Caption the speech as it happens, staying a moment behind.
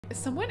Is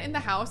someone in the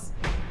house?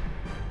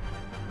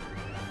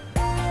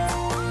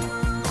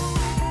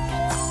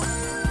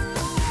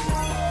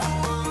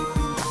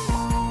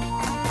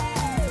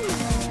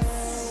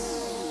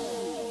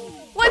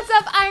 What's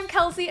up? I'm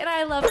Kelsey and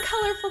I love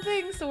colorful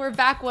things. So we're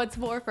back once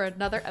more for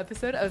another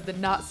episode of the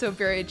Not So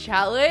Buried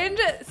Challenge,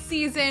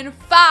 Season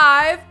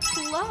 5,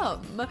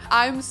 Plum.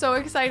 I'm so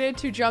excited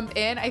to jump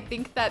in. I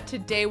think that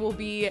today will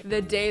be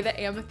the day that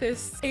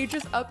Amethyst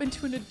ages up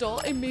into an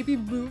adult and maybe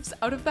moves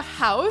out of the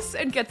house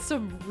and gets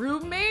some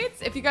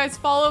roommates. If you guys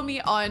follow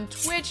me on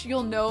Twitch,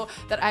 you'll know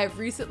that I've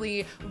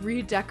recently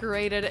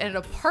redecorated an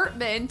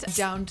apartment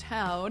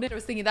downtown. I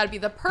was thinking that'd be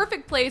the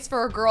perfect place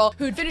for a girl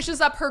who finishes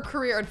up her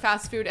career in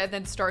fast food and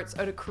then starts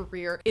out a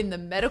career in the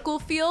medical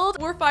field.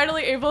 We're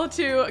finally able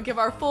to give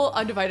our full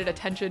undivided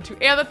attention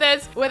to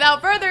Amethyst.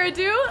 Without further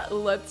ado,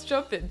 let's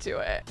jump into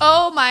it.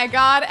 Oh my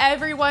God,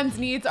 everyone's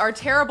needs are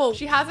terrible.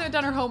 She hasn't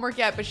done her homework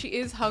yet, but she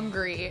is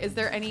hungry. Is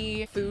there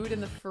any food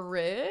in the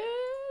fridge?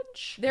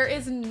 There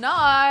is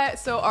not,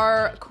 so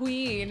our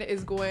queen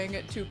is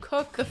going to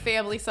cook the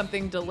family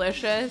something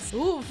delicious.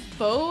 Ooh,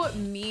 faux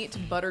meat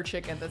butter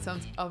chicken. That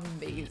sounds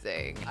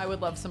amazing. I would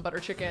love some butter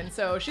chicken.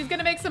 So she's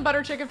gonna make some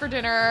butter chicken for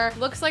dinner.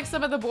 Looks like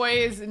some of the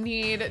boys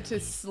need to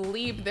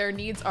sleep. Their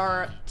needs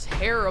are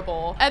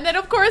terrible. And then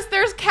of course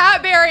there's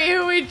Catberry,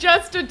 who we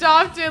just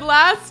adopted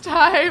last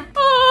time.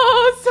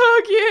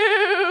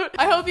 Oh, so cute.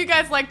 I hope you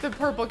guys like the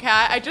purple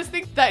cat. I just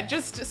think that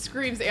just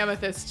screams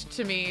Amethyst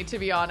to me, to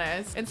be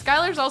honest. And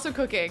Skylar's also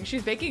cooking.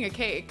 She's baking a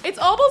cake. It's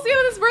almost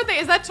Amethyst's birthday.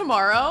 Is that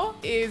tomorrow?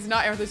 Is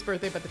not Amethyst's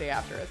birthday, but the day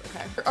after is.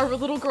 Okay. Our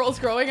little girl's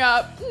growing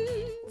up.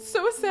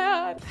 So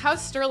sad.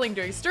 How's Sterling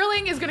doing?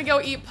 Sterling is gonna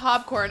go eat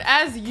popcorn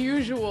as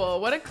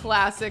usual. What a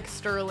classic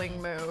Sterling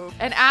move.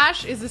 And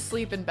Ash is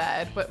asleep in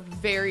bed, but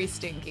very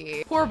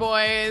stinky. Poor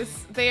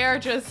boys. They are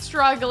just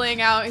struggling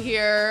out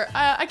here.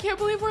 I can't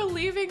believe we're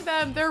leaving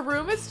them. Their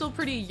room is still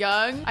pretty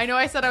young. I know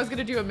I said I was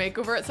gonna do a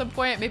makeover at some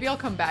point. Maybe I'll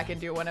come back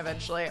and do one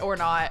eventually, or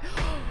not.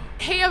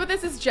 Hey,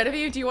 this is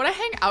Genevieve. Do you want to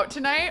hang out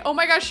tonight? Oh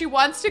my gosh, she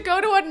wants to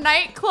go to a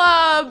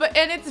nightclub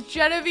and it's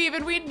Genevieve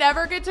and we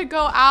never get to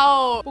go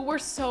out. But we're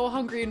so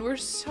hungry and we're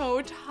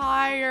so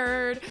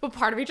tired. But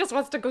part of me just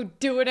wants to go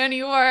do it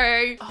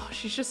anyway. Oh,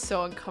 she's just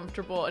so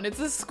uncomfortable and it's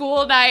a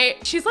school night.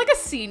 She's like a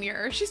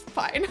senior. She's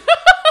fine.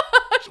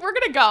 We're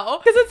gonna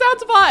go because it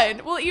sounds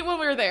fun. We'll eat when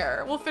we're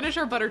there. We'll finish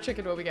our butter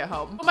chicken when we get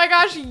home. Oh my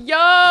gosh,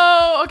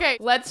 yo. Okay,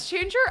 let's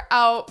change her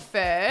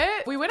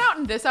outfit. We went out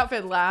in this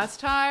outfit last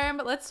time.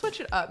 Let's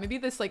switch it up. Maybe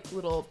this like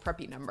little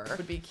preppy number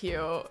would be cute.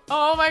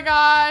 Oh my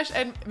gosh.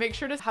 And make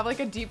sure to have like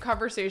a deep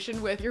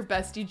conversation with your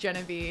bestie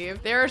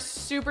Genevieve. They're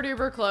super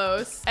duper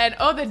close. And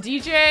oh, the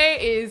DJ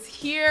is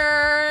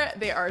here.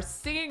 They are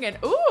singing and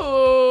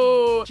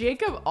ooh,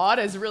 Jacob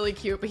Otta is really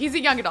cute, but he's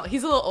a young adult.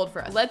 He's a little old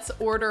for us. Let's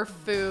order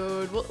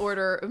food. We'll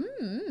order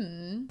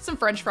some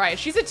French fries.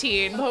 She's a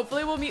teen.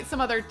 Hopefully we'll meet some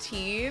other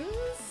teens.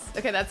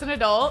 Okay, that's an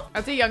adult.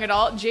 That's a young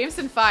adult.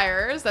 Jameson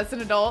Fires, that's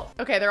an adult.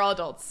 Okay, they're all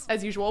adults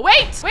as usual.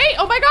 Wait,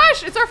 oh my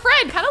gosh, it's our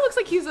friend. Kind of looks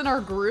like he's in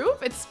our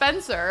group. It's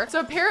Spencer.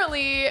 So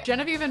apparently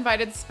Genevieve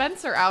invited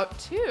Spencer out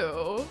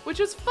too, which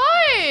is fun.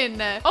 Oh, and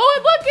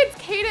look, it's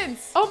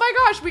Cadence. Oh my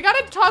gosh, we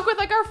gotta talk with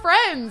like our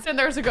friends. And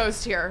there's a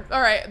ghost here.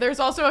 All right,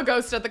 there's also a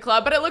ghost at the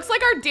club, but it looks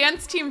like our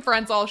dance team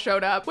friends all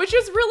showed up, which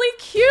is really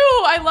cute.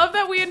 I love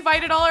that we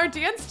invited all our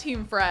dance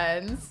team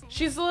friends.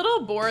 She's a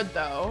little bored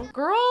though.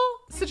 Girl,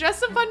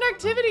 suggest some fun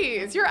activities.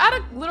 You're at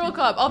a little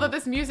club, although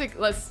this music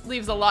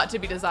leaves a lot to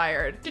be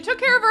desired. She took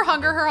care of her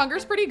hunger. Her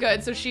hunger's pretty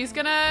good, so she's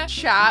gonna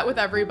chat with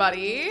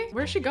everybody.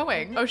 Where's she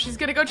going? Oh, she's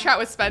gonna go chat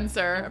with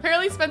Spencer.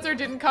 Apparently Spencer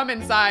didn't come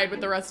inside with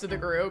the rest of the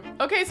group.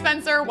 Okay,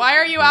 Spencer, why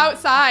are you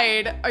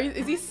outside?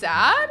 Is he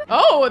sad?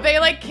 Oh, they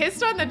like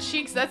kissed on the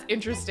cheeks. That's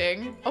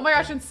interesting. Oh my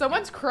gosh, and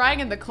someone's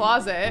crying in the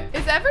closet.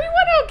 Is everyone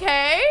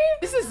okay?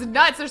 This is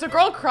nuts. There's a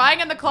girl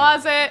crying in the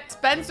closet.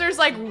 Spencer's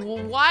like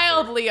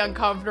wildly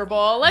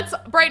uncomfortable. Let's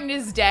brighten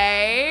his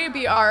day.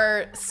 Be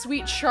our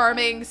sweet,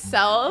 charming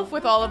self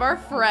with all of our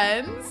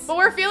friends. But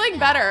we're feeling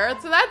better,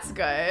 so that's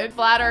good.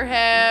 Flatter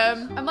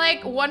him. I'm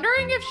like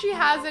wondering if she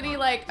has any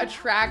like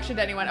attraction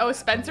to anyone. Oh,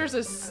 Spencer's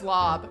a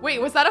slob.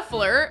 Wait, was that a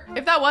flirt?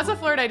 If that was a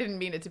flirt, I didn't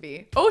mean it to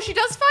be. Oh, she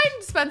does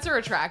find Spencer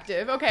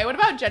attractive. Okay, what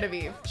about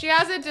Genevieve? She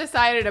hasn't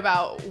decided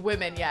about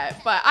women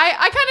yet, but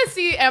I kind of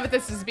see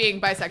Amethyst as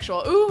being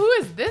bisexual. Ooh, who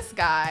is this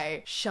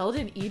guy?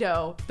 Sheldon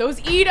Ito. Those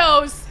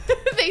Itos,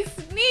 they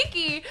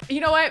sneaky.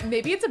 You know what?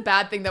 Maybe it's a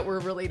bad thing that we're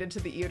related to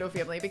the Ito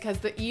family because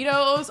the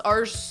Itos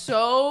are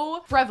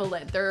so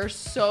prevalent. There are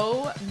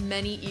so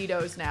many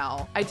Itos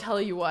now. I tell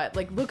you what,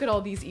 like look at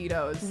all these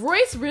Itos.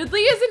 Royce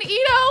Ridley is an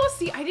Ito?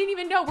 See, I didn't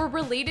even know we're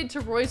related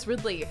to Royce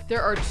Ridley.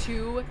 There are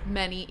too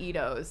many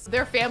Itos.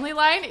 Their family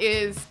line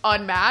is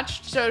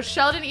unmatched. So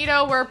Sheldon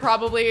Ito, we're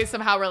probably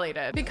somehow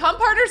related. Become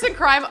partners in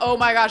crime. Oh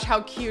my gosh,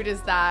 how cute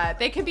is that?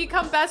 They can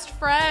become best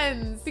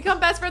friends. Become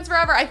best friends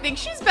forever. I think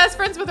she's best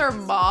friends with her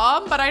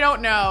mom, but I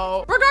don't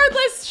know.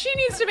 Regardless, she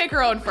needs to make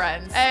her own friends.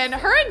 friends. And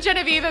her and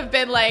Genevieve have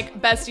been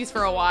like besties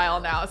for a while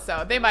now,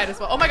 so they might as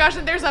well. Oh my gosh,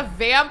 and there's a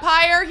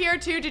vampire here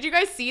too. Did you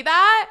guys see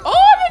that?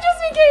 Oh, they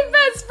just became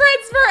best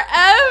friends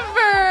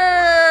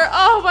forever.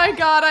 Oh my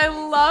God, I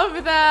love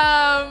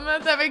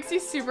them. That makes me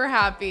super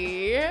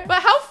happy.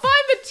 But how fun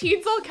the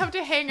teens all come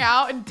to hang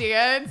out and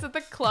dance at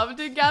the club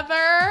together.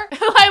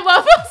 I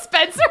love how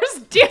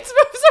Spencer's dance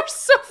moves are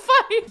so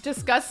funny.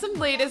 Discuss some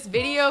latest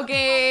video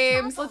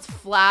games. Let's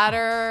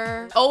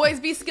flatter. Always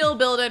be skill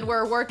building.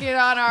 We're working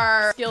on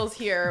our skills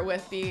here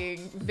with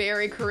being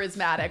very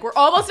charismatic. We're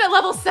almost at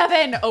level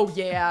 7. Oh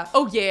yeah.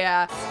 Oh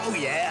yeah. Oh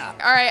yeah.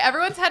 All right,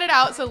 everyone's headed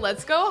out, so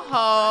let's go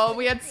home.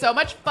 We had so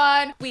much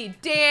fun. We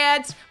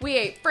danced. We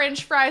ate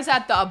French fries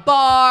at the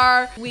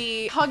bar.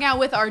 We hung out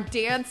with our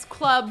dance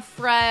club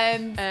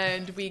friends,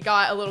 and we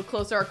got a little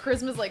closer. Our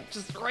charisma's like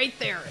just right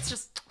there. It's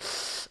just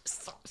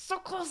so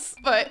close,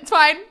 but it's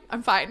fine.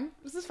 I'm fine.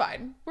 This is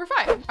fine. We're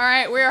fine. All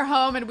right, we are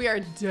home and we are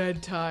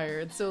dead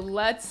tired. So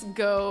let's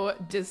go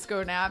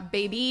disco nap,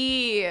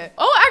 baby.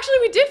 Oh, actually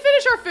we did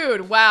finish our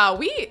food. Wow,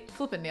 we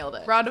flippin' nailed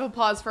it. Round of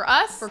applause for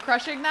us for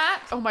crushing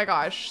that. Oh my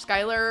gosh,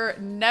 Skylar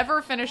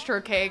never finished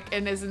her cake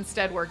and is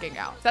instead working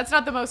out. That's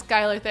not the most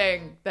Skylar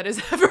thing that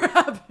has ever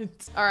happened.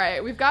 All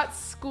right, we've got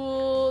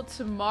school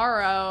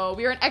tomorrow.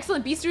 We are an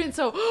excellent B student,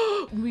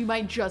 so we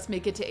might just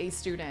make it to A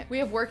student. We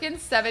have work in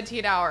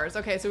 17 hours.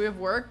 Okay, so we have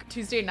work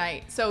Tuesday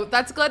night. So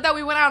that's good that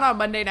we went out on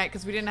Monday night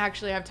because we didn't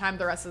actually have time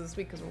the rest of this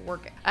week because we're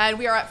working. And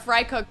we are at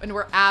Fry Cook and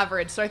we're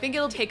average. So I think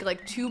it'll take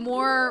like 2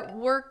 more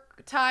work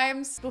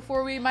times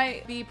before we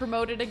might be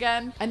promoted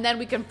again, and then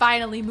we can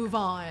finally move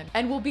on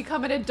and we'll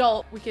become an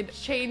adult. We can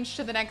change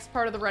to the next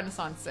part of the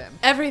Renaissance sim.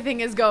 Everything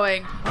is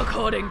going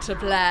according to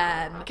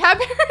plan.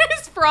 Cadbury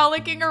is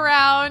frolicking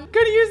around.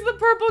 Gonna use the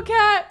purple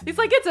cat. He's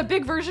like, it's a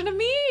big version of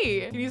me.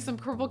 Can use some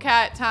purple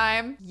cat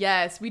time.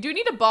 Yes, we do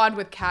need to bond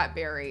with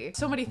Cadbury.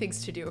 So many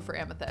things to do for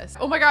Amethyst.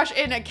 Oh my gosh,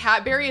 and a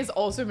Cadbury is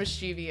also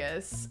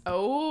mischievous.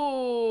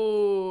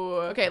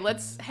 Oh, okay,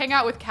 let's hang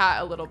out with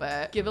Cat a little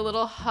bit. Give a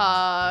little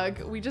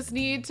hug. We just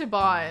need to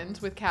bond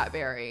with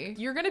Cadbury.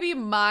 You're gonna be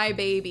my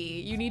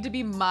baby. You need to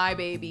be my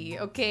baby,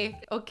 okay?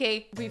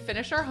 Okay. We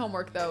finished our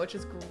homework though, which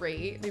is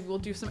great. Maybe we'll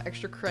do some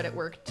extra credit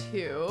work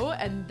too.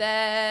 And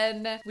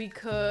then we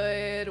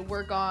could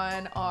work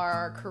on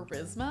our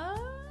charisma.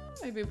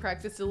 Maybe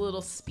practice a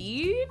little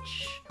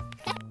speech.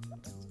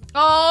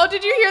 Oh,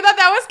 did you hear that?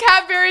 That was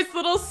Cadbury's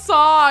little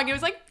song. It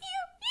was like,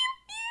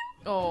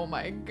 oh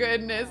my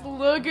goodness,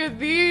 look at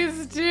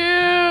these two.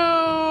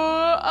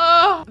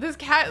 Oh, this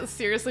cat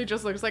seriously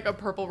just looks like a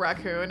purple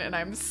raccoon and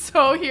I'm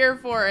so here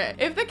for it.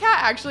 If the cat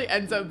actually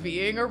ends up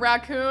being a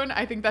raccoon,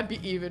 I think that'd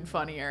be even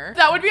funnier.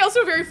 That would be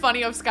also very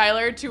funny of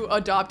Skylar to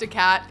adopt a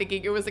cat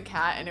thinking it was a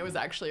cat and it was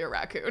actually a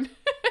raccoon.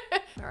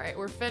 All right,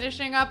 we're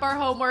finishing up our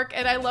homework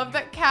and I love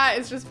that Cat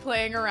is just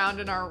playing around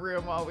in our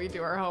room while we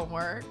do our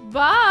homework.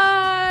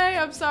 Bye!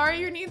 I'm sorry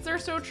your needs are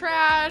so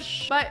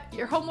trash, but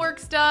your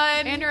homework's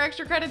done and your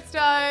extra credit's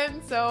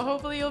done, so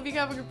hopefully you'll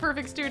become a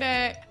perfect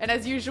student. And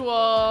as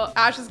usual,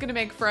 Ash is gonna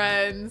make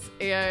friends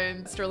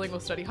and Sterling will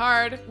study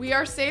hard. We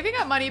are saving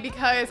up money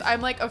because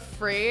I'm like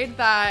afraid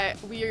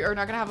that we are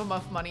not gonna have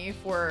enough money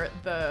for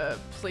the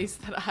place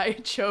that I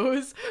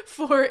chose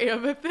for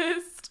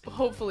Amethyst.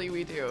 Hopefully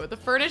we do. The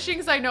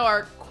furnishings I know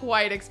are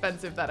quite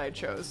expensive that I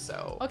chose,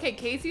 so. Okay,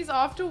 Casey's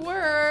off to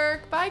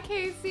work. Bye,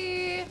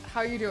 Casey. How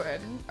are you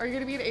doing? Are you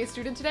gonna be an A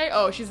student today?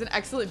 Oh, she's an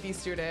excellent B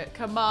student.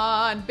 Come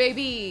on,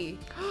 baby.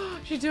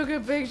 She took a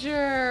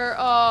picture.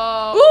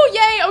 Oh. Ooh,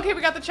 yay. Okay,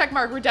 we got the check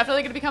mark. We're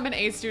definitely gonna become an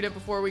A student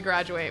before we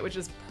graduate, which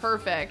is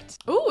perfect.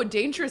 Ooh, a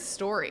dangerous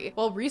story.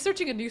 While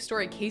researching a new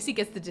story, Casey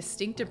gets the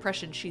distinct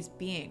impression she's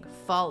being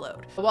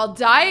followed. While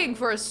dying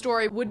for a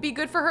story would be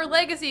good for her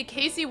legacy,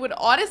 Casey would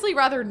honestly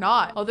rather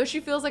not. Although she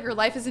feels like her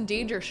life is in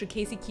danger, should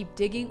Casey keep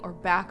digging or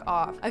back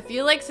off? I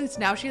feel like since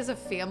now she has a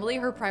family,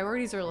 her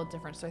priorities are a little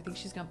different, so I think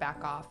she's gonna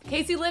back off.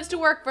 Casey lives to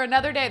work for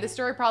another day. The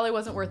story probably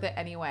wasn't worth it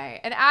anyway.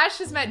 And Ash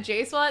has met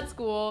Jace while at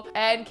school,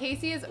 and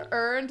Casey has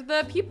earned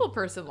the people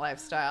person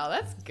lifestyle.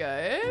 That's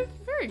good.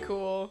 Very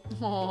cool.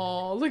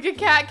 Oh, look at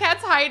Cat.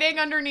 Cat's hiding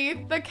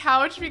underneath the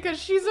couch because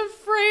she's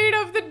afraid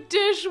of the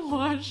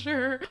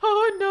dishwasher.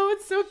 Oh no,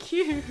 it's so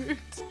cute.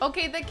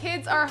 Okay, the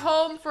kids are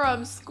home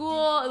from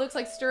school. It looks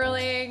like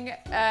Sterling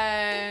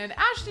and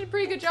Ash did a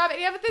pretty good job.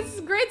 And Amethyst's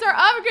grades are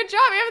up. Good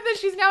job,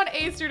 Amethyst. She's now an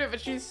A student, but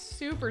she's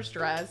super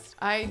stressed.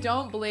 I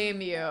don't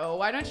blame you.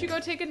 Why don't you go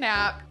take a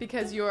nap?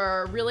 Because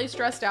you're really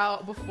stressed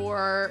out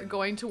before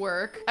going to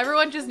work.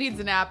 Everyone just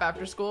needs a nap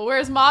after school.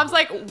 Whereas mom's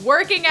like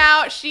working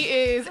out. She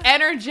is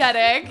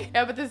energetic.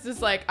 Amethyst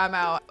is like, I'm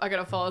out. I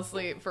gotta fall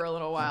asleep for a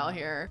little while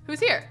here. Who's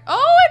here?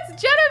 Oh,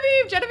 it's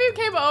Genevieve. Genevieve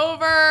came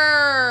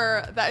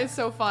over. That is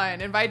so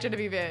fun. Invite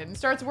Genevieve in.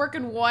 Starts work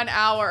in 1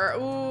 hour.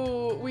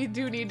 Ooh, we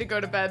do need to go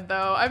to bed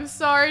though. I'm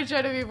sorry,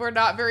 Genevieve. we were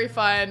not very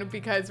fun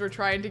because we're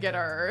trying to get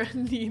our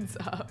needs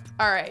up.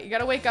 All right, you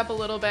gotta wake up a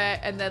little bit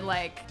and then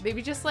like,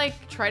 maybe just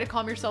like try to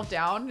calm yourself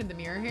down in the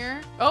mirror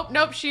here. Oh,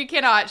 nope, she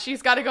cannot.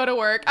 She's gotta go to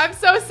work. I'm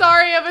so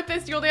sorry,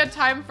 Amethyst. You only had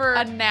time for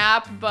a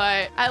nap,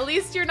 but at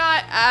least you're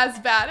not as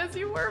bad as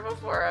you were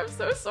before. I'm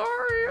so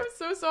sorry. I'm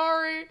so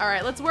sorry. All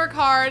right, let's work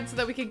hard so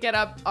that we can get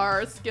up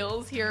our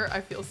skills here.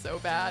 I feel so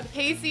bad.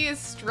 Casey is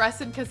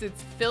stressing because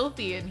it's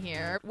filthy in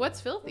here.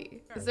 What's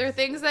filthy? Is there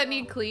things that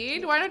need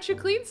cleaned? Why don't you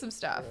clean some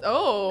stuff?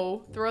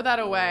 Oh, throw that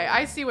away.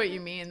 I see what you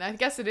mean. I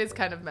guess it is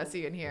kind of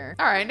messy in here.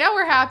 All right, now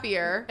we're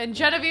happier. And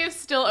Genevieve's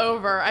still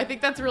over. I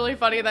think that's really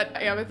funny that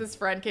Amethyst's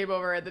friend came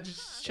over and they're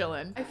just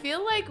chilling. I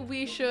feel like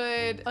we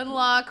should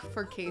unlock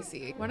for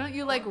Casey. Why don't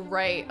you like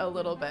write a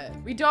little bit?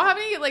 We don't have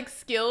any like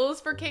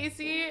skills for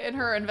Casey in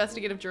her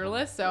investigative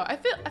journalist, so I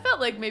felt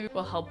like maybe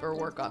we'll help her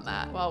work on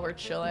that while we're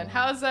chilling.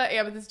 How's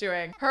Amethyst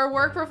doing? Her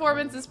work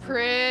performance is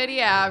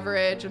pretty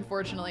average,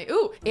 unfortunately.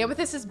 Ooh,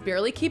 Amethyst is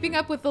barely keeping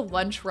up with the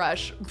lunch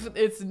rush.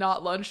 It's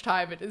not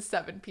lunchtime, it is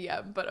 7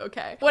 p.m., but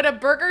okay. When a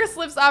burger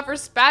slips off her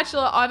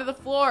spatula onto the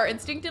floor,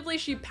 instinctively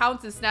she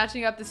pounces,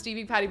 snatching up the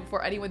steaming patty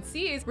before anyone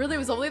sees. Really, it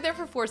was only there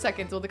for 4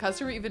 seconds. Will the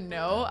customer even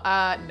know?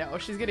 No,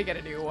 she's gonna get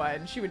a new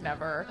one. She would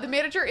never. The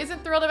manager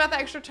isn't thrilled about the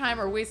extra time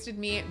or wasted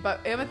meat,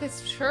 but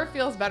Amethyst sure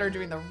feels better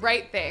doing the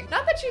right thing.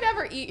 Not that she'd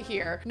ever eat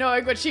here,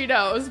 knowing what she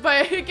knows,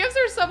 but it gives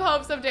her some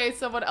hope someday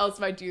someone else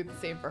might do the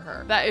same for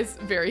her. That is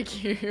very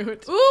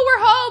cute. Ooh,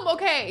 we're home.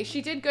 Okay,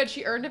 she did good.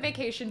 She earned a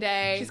vacation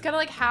day. She's kind of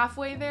like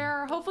halfway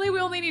there. Hopefully we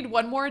only need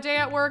one more day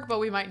at work, but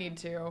we might need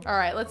 2. All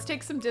right, let's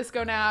take some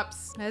disco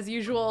naps as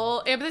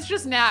usual. Amethyst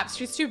just naps.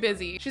 She's too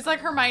busy. She's like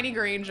Hermione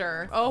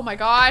Granger. Oh my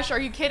gosh, are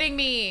you kidding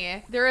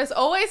me? There is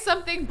always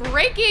something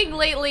breaking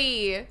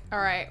lately. All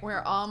right,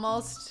 we're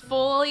almost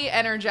fully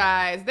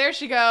energized. There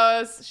she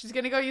goes. She's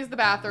gonna go use the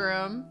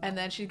bathroom and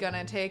then she's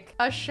gonna take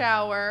a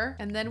shower.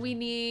 And then we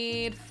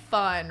need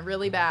fun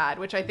really bad,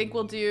 which I think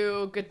we'll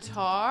do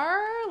guitar.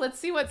 Let's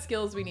see what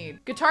skills we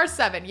need. Guitar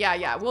 7.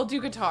 Yeah, we'll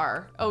do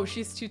guitar. Oh,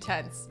 she's too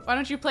tense. Why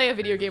don't you play a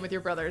video game with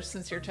your brothers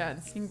since you're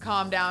tense? You can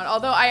calm down.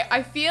 Although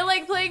I feel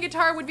like playing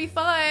guitar would be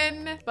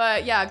fun,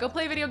 but yeah, go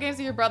play video games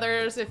with your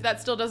brothers. If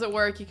that still doesn't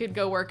work, you could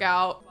go work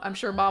out. I'm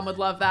sure mom would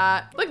love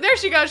that. Look, there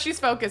she goes. She's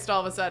focused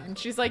all of a sudden.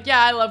 She's like,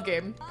 yeah, I love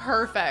game.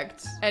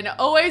 Perfect. And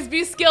always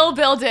be skill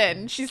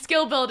building. She's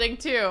skill building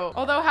too.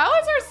 Although how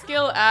is her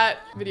skill at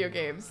video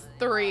games?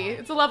 3.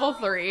 It's a level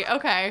 3.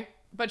 Okay.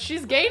 But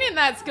she's gaining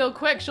that skill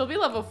quick. She'll be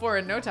level 4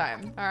 in no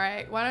time. All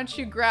right, why don't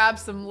you grab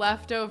some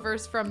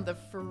leftovers from the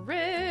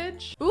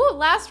fridge? Ooh,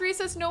 last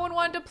recess, no one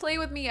wanted to play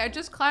with me. I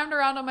just climbed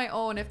around on my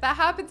own. If that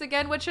happens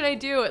again, what should I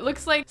do? It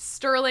looks like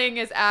Sterling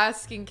is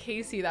asking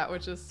Casey that,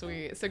 which is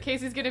sweet. So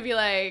Casey's gonna be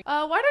like,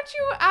 why don't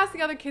you ask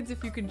the other kids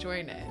if you can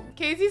join in?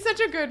 Casey's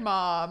such a good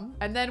mom.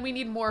 And then we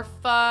need more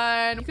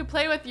fun. You could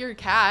play with your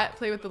cat,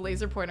 play with the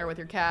laser pointer with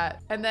your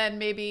cat, and then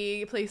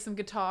maybe play some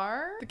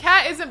guitar. The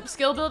cat isn't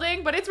skill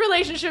building, but it's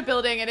relationship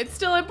building. And it's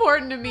still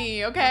important to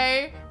me,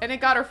 okay? And it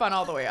got her fun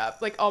all the way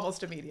up, like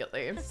almost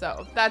immediately.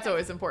 So that's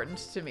always important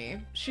to me.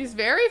 She's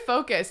very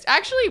focused.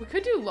 Actually, we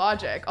could do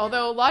logic,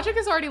 although logic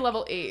is already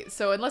level 8.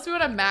 So unless we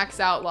want to max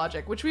out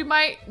logic, which we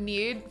might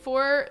need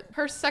for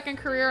her second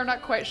career, I'm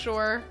not quite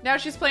sure. Now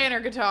she's playing her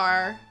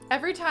guitar.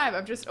 Every time,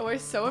 I'm just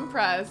always so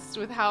impressed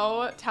with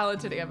how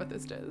talented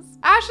Amethyst is.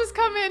 Ash has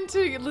come in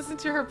to listen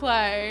to her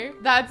play.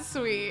 That's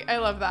sweet. I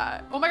love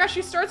that. Oh my gosh,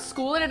 she starts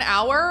school in an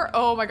hour?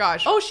 Oh my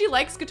gosh. Oh, she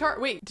likes guitar.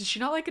 Wait, did she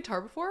not like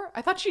guitar before?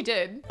 I thought she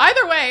did.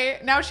 Either way,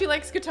 now she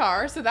likes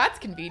guitar, so that's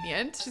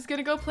convenient. She's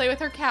gonna go play with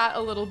her cat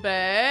a little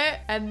bit.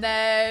 And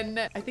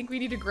then I think we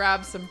need to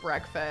grab some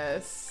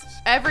breakfast.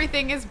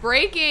 Everything is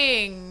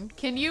breaking.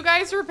 Can you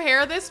guys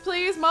repair this,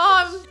 please?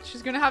 Mom,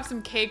 she's gonna have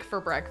some cake for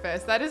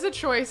breakfast. That is a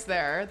choice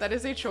there. That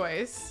is a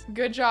choice.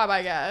 Good job,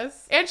 I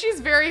guess. And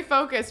she's very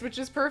focused, which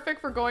is perfect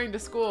for going to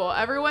school.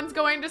 Everyone's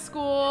going to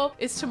school.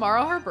 Is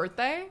tomorrow her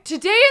birthday?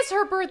 Today is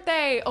her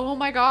birthday. Oh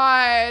my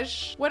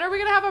gosh. When are we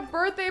gonna have a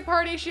birthday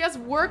party? She has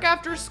work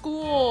after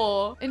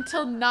school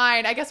until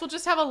 9. I guess we'll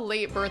just have a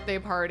late birthday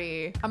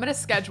party. I'm gonna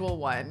schedule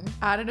one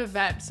at an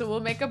event. So we'll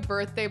make a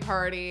birthday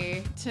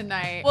party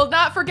tonight. We'll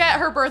not forget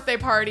her birthday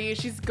party.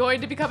 She's going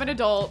to become an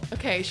adult.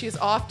 Okay, she's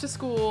off to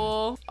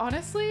school.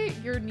 Honestly,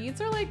 your needs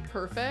are like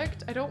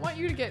perfect. I don't want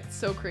you to get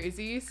so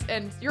crazy,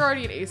 and you're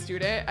already an A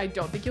student. I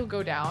don't think you'll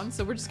go down,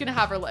 so we're just gonna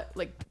have her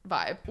like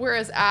vibe.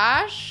 Whereas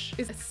Ash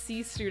is a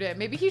C student.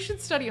 Maybe he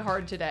should study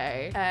hard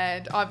today.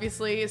 And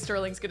obviously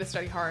Sterling's gonna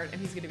study hard and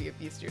he's gonna be a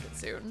B student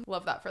soon.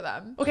 Love that for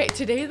them. Okay,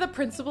 today the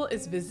principal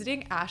is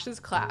visiting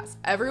Ash's class.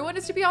 Everyone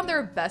is to be on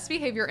their best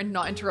behavior and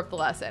not interrupt the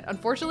lesson.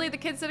 Unfortunately, the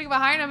kid sitting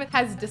behind him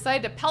has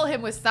decided to pelt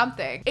him with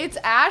something. It's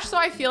Ash, so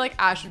I feel like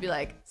Ash would be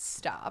like,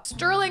 stop.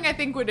 Sterling, I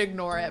think, would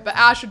ignore it, but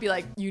Ash would be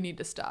like, you need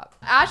to stop.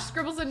 Ash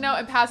scribbles a note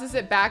and passes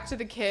it back to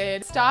the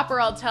kid. Stop or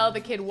I'll tell.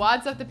 The kid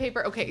wads up the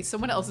paper. Okay,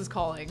 someone else is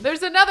calling.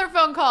 There's another another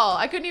phone call.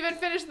 I couldn't even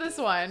finish this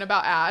one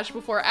about Ash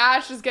before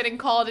Ash is getting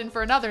called in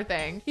for another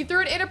thing. He threw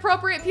an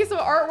inappropriate piece of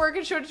artwork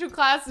and showed it to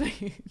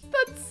classmates.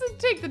 Let's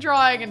take the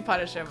drawing and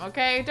punish him,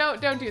 okay?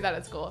 Don't do that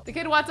at school. The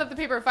kid wants up the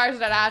paper, fires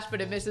it at Ash,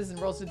 but it misses and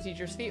rolls to the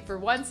teacher's feet. For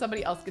once,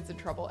 somebody else gets in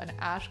trouble and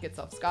Ash gets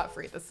off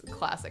scot-free. This is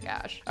classic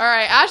Ash. All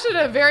right, Ash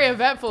had a very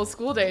eventful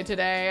school day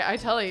today, I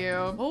tell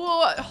you.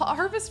 Oh,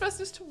 Harvest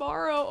Fest is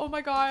tomorrow. Oh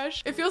my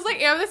gosh. It feels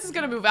like Amethyst is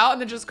gonna move out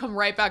and then just come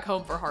right back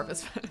home for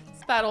Harvest Fest.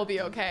 That'll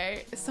be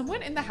okay. Is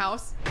someone in the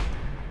house?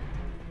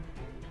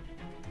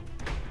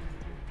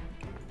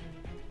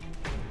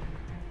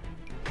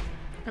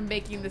 I'm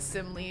making the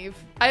sim leave.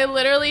 I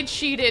literally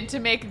cheated to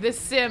make the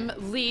sim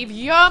leave.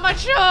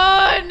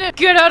 Yama-chan!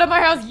 Get out of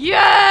my house.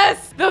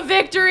 Yes! The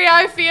victory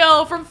I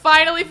feel from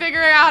finally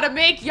figuring out how to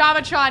make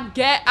Yama-chan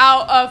get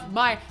out of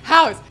my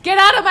house. Get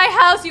out of my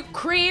house, you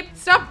creep.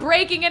 Stop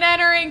breaking and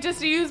entering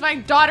just to use my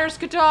daughter's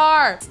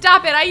guitar.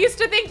 Stop it. I used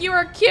to think you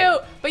were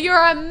cute, but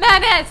you're a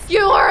menace.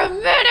 You are a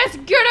menace.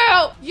 Get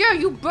out. Yeah,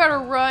 you better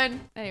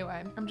run.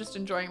 Anyway, I'm just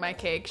enjoying my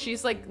cake.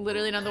 She's like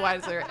literally none the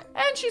wiser.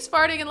 And she's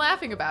farting and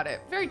laughing about it.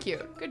 Very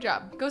cute. Good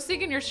job. Go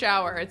sing in your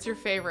shower. It's your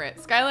favorite.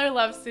 Skylar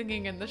loves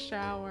singing in the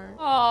shower.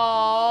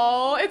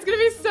 Oh, it's gonna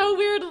be so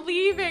weird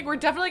leaving. We're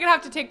definitely gonna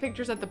have to take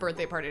pictures at the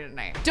birthday party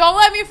tonight. Don't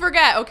let me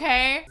forget,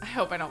 okay? I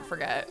hope I don't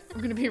forget.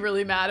 I'm gonna be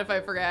really mad if I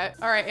forget.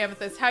 All right,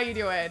 Amethyst, how you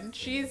doing?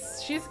 She's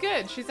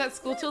good. She's at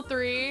school till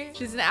 3.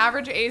 She's an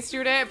average A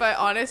student, but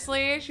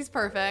honestly, she's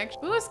perfect.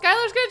 Ooh,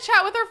 Skylar's gonna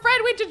chat with her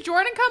friend. Wait, did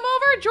Jordan come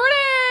over?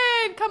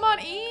 Jordan, come on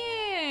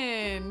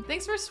in.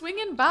 Thanks for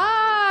swinging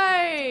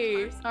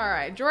by. All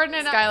right, Jordan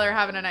and Skylar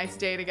having a nice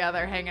day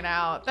together, hanging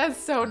out.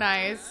 That's so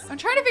nice. I'm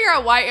trying to figure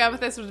out why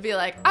Amethyst would be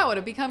like, I want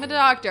to become a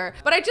doctor.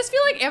 But I just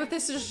feel like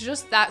Amethyst is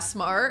just that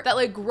smart that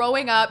like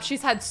growing up,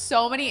 she's had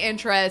so many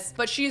interests,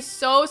 but she's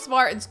so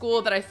smart in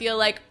school that I feel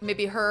like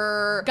maybe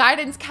her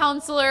guidance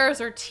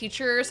counselors or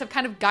teachers have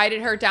kind of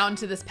guided her down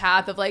to this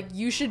path of like,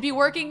 you should be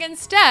working in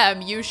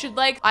STEM. You should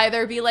like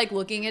either be like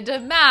looking into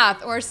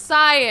math or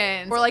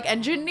science or like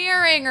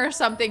engineering or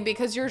something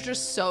because you're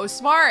just so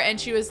smart. And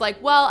she was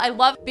like, well, I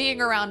love being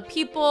around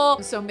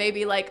people. So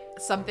maybe like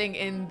something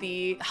in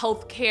the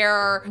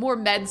healthcare, more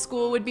med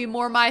school would be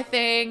more my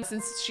thing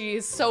since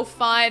she's so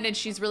fun and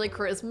she's really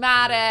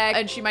charismatic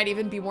and she might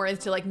even be more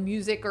into like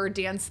music or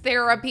dance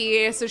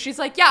therapy. So she's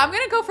like, yeah, I'm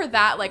gonna go for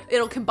that. Like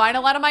it'll combine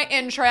a lot of my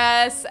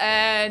interests.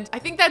 And I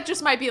think that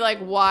just might be like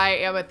why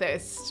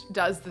Amethyst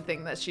does the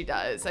thing that she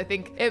does. I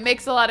think it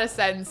makes a lot of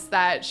sense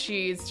that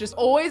she's just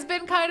always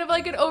been kind of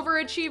like an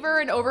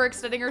overachiever and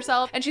overextending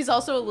herself. And she's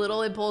also a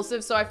little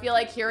impulsive. So I feel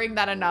like hearing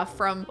that enough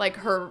from like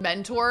her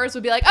mentors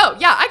would be like, oh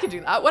yeah, I could do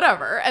that,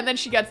 whatever. And then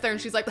she gets there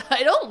and she's like,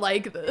 I don't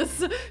like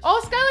this.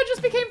 Oh, Skylar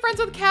just became friends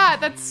with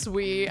Kat. That's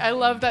sweet. I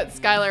love that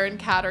Skylar and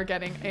Kat are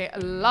getting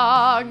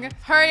along.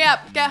 Hurry up,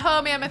 get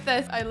home,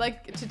 Amethyst. I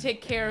like to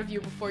take care of you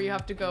before you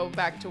have to go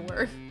back to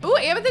work. Ooh,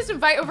 Amethyst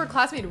invite over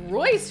classmate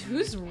Royce.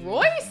 Who's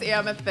Royce,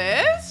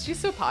 Amethyst? She's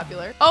so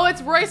popular. Oh,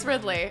 it's Royce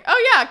Ridley.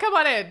 Oh yeah, come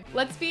on in.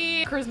 Let's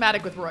be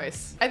charismatic with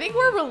Royce. I think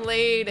we're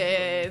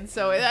related,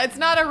 so it's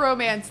not a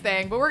romance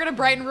thing, but we're gonna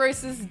brighten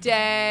Royce's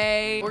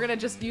day. We're gonna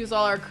just use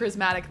all our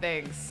charismatic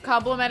things.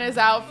 Compliment his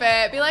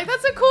outfit. Be like,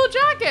 that's a cool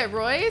jacket,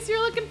 Royce. You're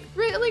looking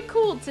really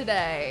cool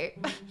today.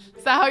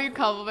 Is that how you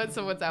compliment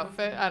someone's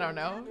outfit? I don't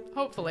know.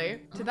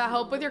 Hopefully. Did that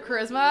help with your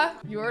charisma?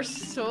 You're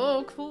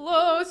so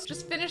close.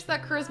 Just finish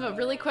that charisma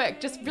really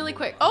quick. Just really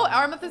quick. Oh,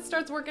 Amethyst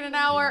starts working an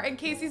hour and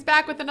Casey's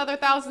back with another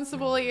 1,000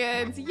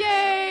 simoleons.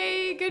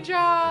 Yay! Good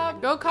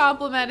job. Go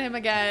compliment him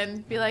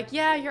again. Be like,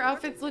 yeah, your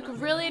outfits look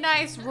really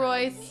nice,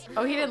 Royce.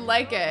 Oh, he didn't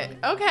like it.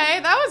 Okay,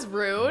 that was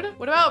rude.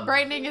 What about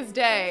brightening his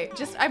day?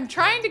 I'm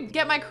trying to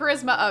get my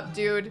charisma up,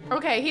 dude.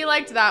 Okay, he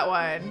liked that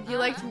one. He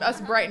liked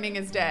us brightening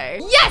his day.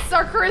 Yes,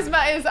 our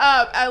charisma is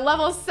up at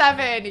level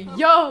 7.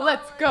 Yo,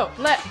 let's go.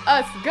 Let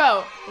us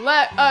go.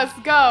 Let us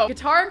go.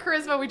 Guitar and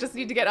charisma, we just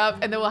need to get up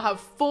and then we'll have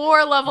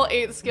 4 level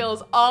 8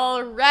 skills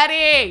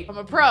already. I'm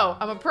a pro.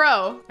 I'm a pro.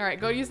 All right,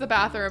 go use the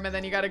bathroom and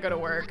then you gotta go to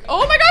work.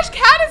 Oh my gosh,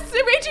 Kat is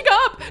raging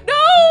up.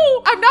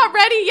 No, I'm not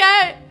ready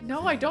yet.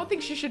 No, I don't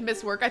think she should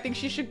miss work. I think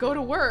she should go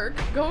to work.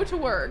 Go to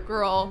work,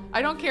 girl.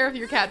 I don't care if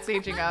your cat's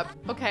aging up.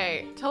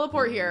 Okay,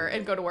 teleport here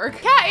and go to work.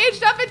 Cat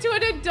aged up into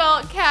an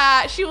adult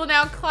cat. She will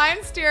now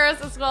climb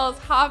stairs as well as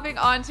hopping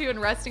onto and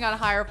resting on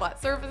higher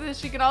flat surfaces.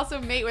 She can also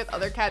mate with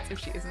other cats if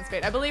she isn't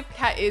spayed. I believe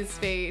Cat is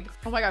spayed.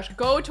 Oh my gosh,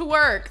 go to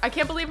work. I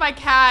can't believe my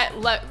cat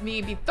let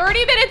me be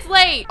 30 minutes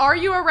late. Are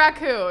you a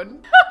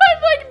raccoon?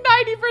 I'm like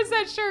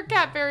 90% sure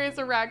Catberry is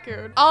a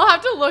raccoon. I'll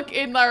have to look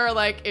in our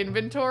like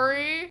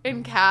inventory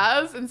in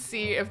Kaz and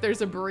see if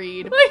there's a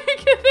breed.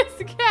 Look at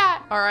this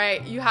cat. All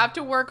right, you have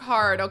to work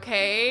hard,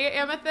 okay,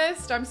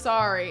 Amethyst? I'm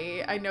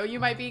sorry. I know you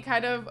might be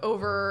kind of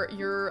over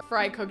your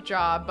fry cook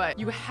job, but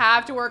you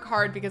have to work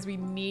hard because we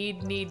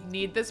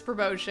need this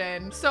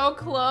promotion. So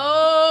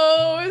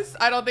close.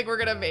 I don't think we're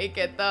gonna make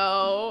it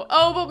though.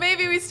 Oh, but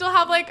maybe we still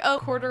have like a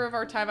quarter of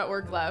our time at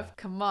work left.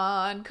 Come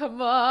on,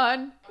 come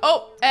on.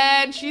 Oh,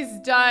 and she's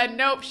done.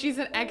 Nope, she's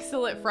an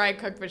excellent fry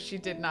cook, but she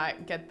did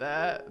not get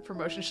the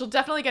promotion. She'll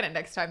definitely get it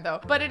next time though.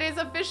 But it is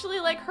officially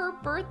like her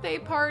birthday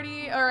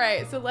party. All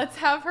right, so let's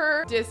have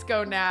her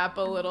disco nap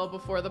a little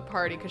before the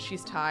party because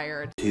she's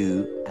tired.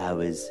 2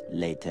 hours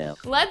later.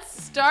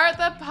 Let's start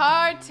the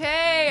party.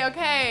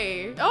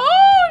 Okay.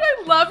 Oh,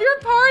 I love your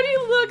party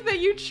look that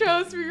you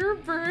chose for your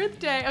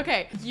birthday.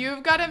 Okay,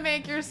 you've got to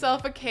make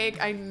yourself a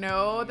cake. I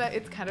know that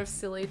it's kind of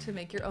silly to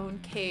make your own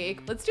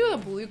cake. Let's do a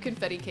blue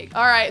confetti cake.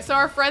 All right, so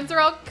our friends are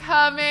all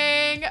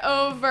coming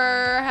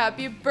over.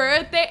 Happy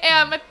birthday,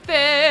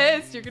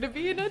 Amethyst. You're gonna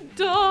be an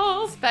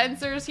adult.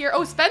 Spencer's here.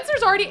 Oh,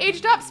 Spencer's already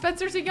aged up.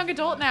 Spencer's a young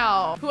adult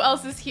now. Who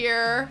else is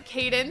here?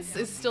 Cadence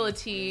is still a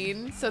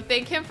teen. So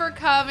thank him for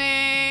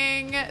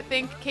coming.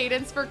 Thank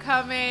Cadence for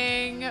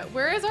coming.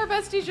 Where is our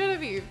bestie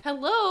Genevieve?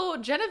 Hello,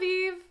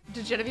 Genevieve.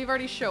 Did Genevieve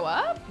already show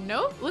up?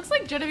 Nope. Looks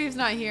like Genevieve's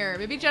not here.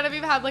 Maybe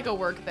Genevieve had like a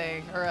work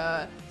thing or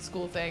a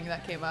school thing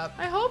that came up.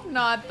 I hope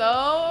not though.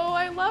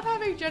 I love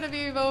having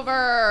Genevieve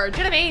over.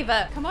 Genevieve,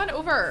 come on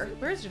over.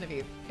 Where's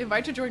Genevieve?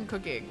 Invite to join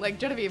cooking. Like,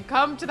 Genevieve,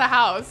 come to the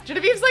house.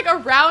 Genevieve's like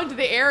around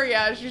the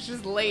area. She's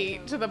just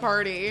late to the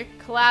party.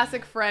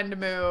 Classic friend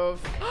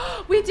move.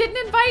 We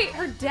didn't invite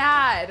her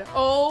dad.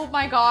 Oh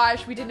my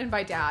gosh, we didn't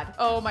invite dad.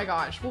 Oh my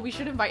gosh. Well, we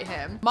should invite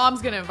him.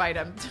 Mom's gonna invite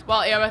him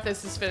while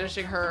Amethyst is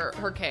finishing her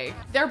cake.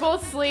 They're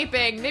both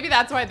sleeping. Maybe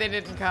that's why they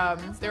didn't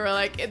come. They were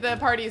like, the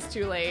party's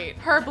too late.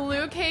 Her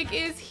blue cake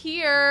is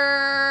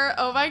here.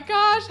 Oh my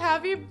gosh,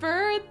 happy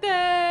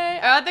birthday.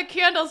 Add the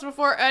candles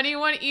before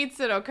anyone eats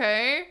it,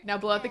 okay? Now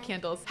blow out the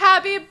candles.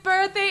 Happy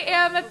birthday,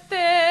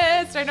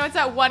 Amethyst. I know it's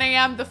at 1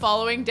 a.m. the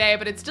following day,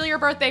 but it's still your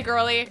birthday,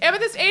 girly.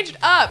 Amethyst aged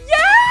up.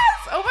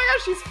 Yes! Oh my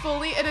gosh, she's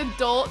fully an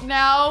adult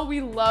now.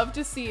 We love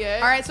to see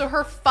it. All right, so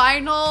her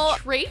final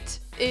trait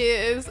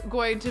is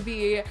going to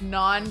be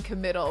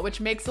non-committal,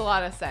 which makes a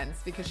lot of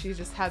sense because she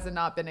just hasn't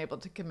not been able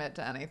to commit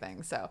to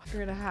anything. So we're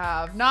gonna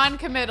have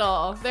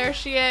non-committal. There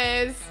she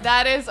is.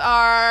 That is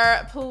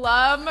our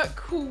Plum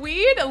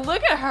queen.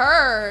 Look at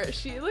her.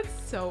 She looks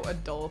so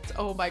adult.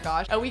 Oh my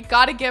gosh. And we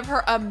gotta give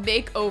her a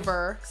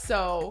makeover.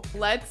 So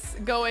let's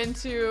go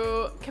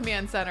into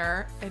Command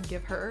Center and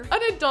give her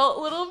an adult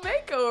little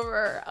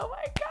makeover. Oh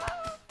my gosh.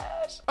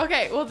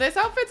 Okay, well, this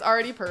outfit's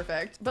already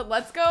perfect, but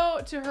let's go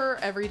to her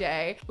every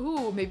day.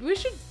 Ooh, maybe we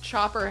should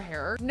chop her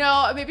hair.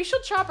 No, maybe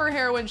she'll chop her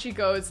hair when she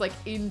goes like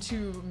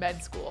into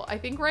med school. I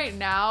think right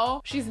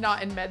now she's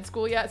not in med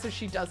school yet, so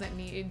she doesn't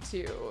need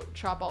to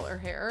chop all her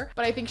hair,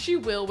 but I think she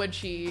will when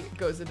she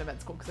goes into med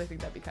school because I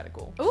think that'd be kind of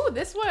cool. Ooh,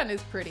 this one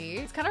is pretty.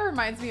 It kind of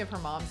reminds me of her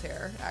mom's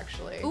hair,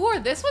 actually. Ooh, or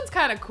this one's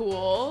kind of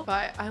cool,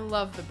 but I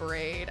love the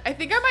braid. I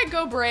think I might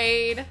go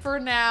braid for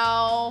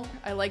now.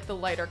 I like the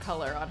lighter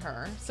color on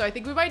her, so I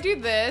think we might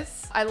do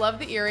this. I love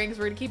the earrings.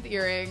 We're gonna keep the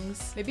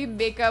earrings. Maybe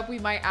makeup, we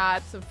might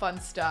add some fun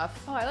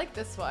stuff. Oh, I like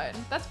this one.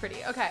 That's pretty.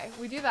 Okay,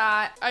 we do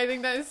that. I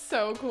think that is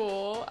so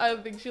cool. I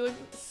think she looks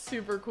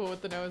super cool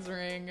with the nose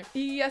ring.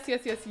 Yes,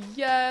 yes, yes,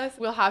 yes.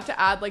 We'll have to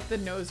add like the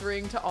nose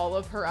ring to all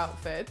of her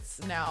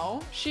outfits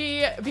now.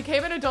 She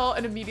became an adult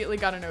and immediately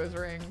got a nose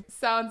ring.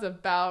 Sounds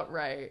about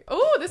right.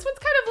 Oh, this one's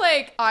kind of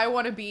like, I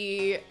want to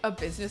be a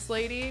business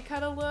lady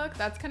kind of look.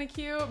 That's kind of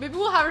cute. Maybe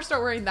we'll have her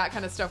start wearing that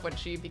kind of stuff when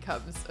she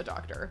becomes a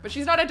doctor, but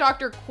she's not a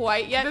doctor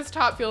quite yet. This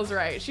top feels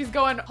right. She's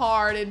going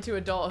hard into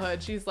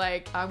adulthood. She's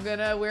like, I'm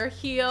gonna wear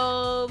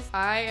heels.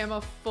 I am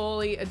a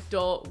fully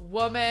adult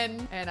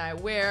woman and I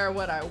wear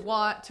what I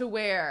want to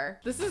wear.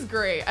 This is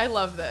great. I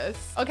love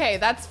this. Okay,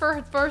 that's for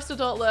her first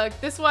adult look.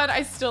 This one,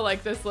 I still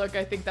like this look.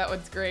 I think that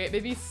one's great.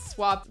 Maybe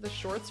swap the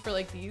shorts for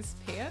like these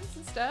pants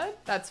instead.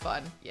 That's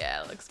fun.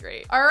 Yeah, it looks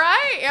great. All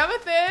right,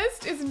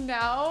 Amethyst is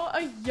now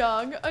a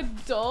young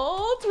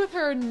adult with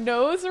her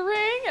nose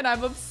ring and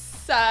I'm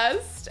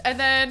obsessed. And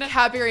then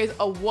Cadbury is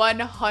a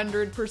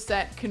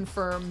 100%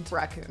 confirmed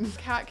raccoon.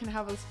 Cat can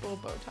have a little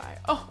bow tie.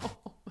 Oh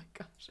my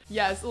gosh.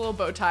 Yes, a little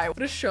bow tie.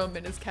 What a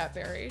showman is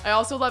Cadbury. I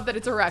also love that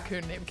it's a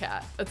raccoon named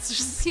Cat. That's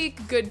just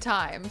peak good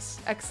times.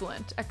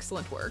 Excellent,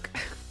 excellent work.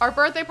 Our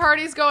birthday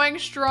party's going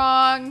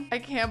strong. I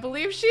can't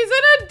believe she's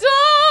an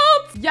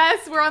adult.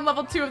 Yes, we're on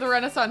level 2 of the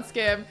Renaissance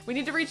Skim. We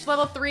need to reach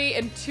level 3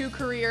 in 2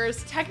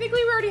 careers. Technically,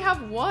 we already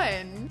have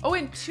 1. Oh,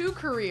 in 2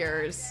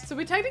 careers. So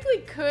we technically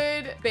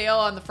could bail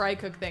on the fry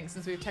cook thing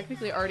since we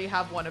technically already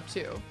have 1 of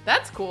 2.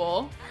 That's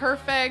cool.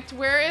 Perfect.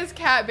 Where is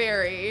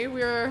Cadbury?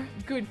 We're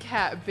good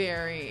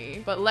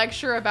Cadbury, but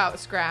lecture about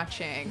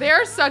scratching.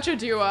 They're such a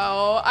duo.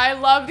 I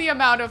love the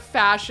amount of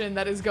fashion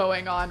that is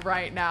going on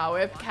right now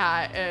with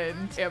Cat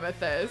and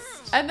Amethyst.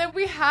 And then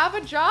we have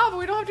a job.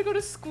 We don't have to go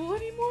to school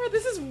anymore.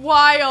 This is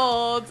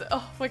wild.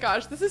 Oh my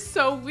gosh, this is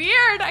so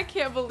weird. I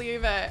can't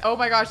believe it. Oh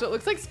my gosh, it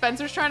looks like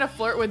Spencer's trying to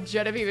flirt with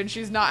Genevieve and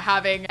she's not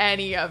having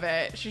any of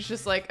it. She's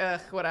just like,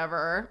 ugh,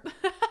 whatever.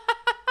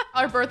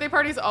 Our birthday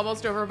party's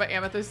almost over, but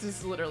Amethyst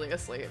is literally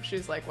asleep.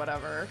 She's like,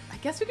 whatever. I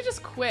guess we could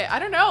just quit. I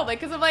don't know,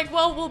 like, cause I'm like,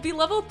 well, we'll be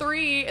level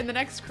 3 in the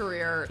next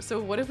career. So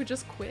what if we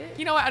just quit?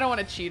 You know what? I don't want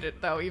to cheat it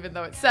though, even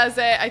though it says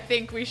it. I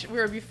think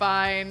we'll be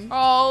fine.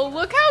 Oh,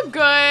 look how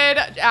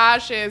good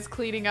Ash is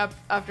cleaning up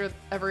after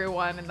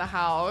everyone in the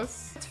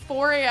house. It's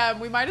 4 a.m.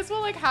 We might as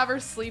well like have her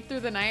sleep through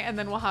the night and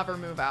then we'll have her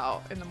move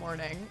out in the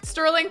morning.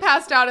 Sterling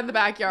passed out in the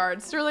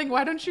backyard. Sterling,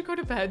 why don't you go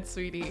to bed,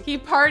 sweetie? He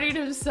partied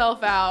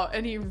himself out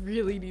and he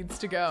really needs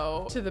to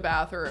go to the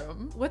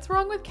bathroom. What's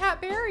wrong with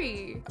Cat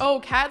Berry? Oh,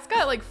 Cat's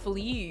got like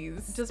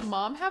fleas. Does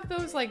mom have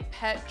those like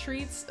pet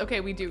treats? Okay,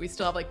 we do. We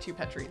still have like 2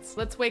 pet treats.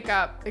 Let's wake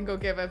up and go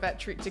give a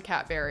vet treat to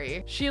Cat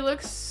Berry. She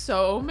looks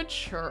so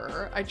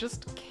mature. I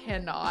just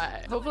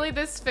cannot. Hopefully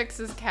this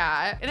fixes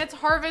Cat. And it's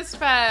Harvest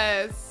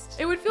Fest.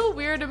 It would feel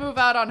weird to move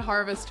out on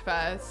Harvest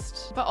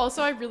Fest, but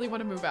also I really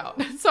want to move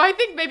out. So I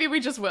think maybe we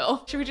just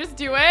will. Should we just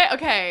do it?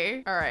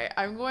 Okay. All right.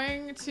 I'm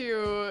going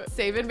to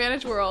save and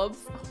manage worlds.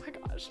 Oh my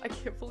gosh, I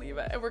can't believe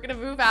it. And we're gonna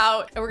move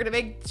out and we're gonna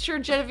make sure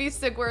Genevieve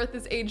Sigworth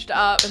is aged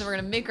up and then we're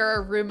gonna make her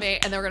a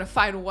roommate and then we're gonna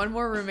find one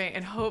more roommate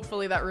and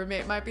hopefully that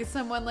roommate might be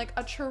someone like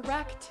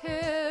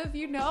attractive,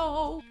 you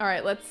know? All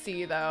right, let's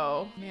see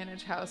though.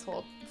 Manage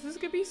household. This is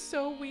gonna be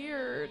so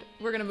weird.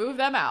 We're gonna move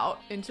them out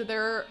into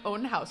their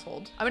own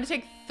household. I'm gonna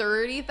take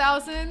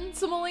 30,000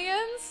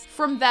 simoleons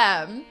from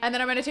them, and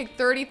then I'm gonna take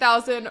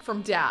 30,000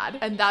 from dad,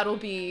 and that'll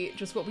be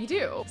just what we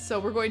do. So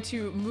we're going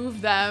to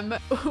move them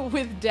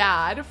with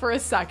dad for a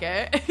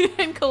second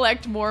and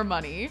collect more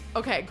money.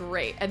 Okay,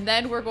 great. And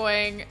then we're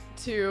going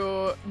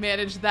to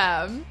manage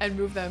them and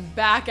move them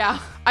back out.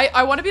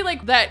 I want to be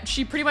like that.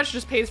 She pretty much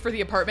just pays for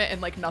the apartment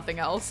and like nothing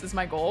else is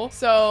my goal.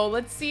 So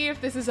let's see if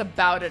this is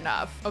about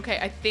enough. Okay,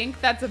 I think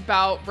that's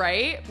about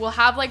right. We'll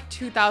have like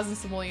 2,000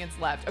 simoleons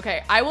left.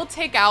 Okay, I will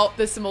take out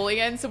the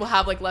simoleons so we'll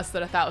have like less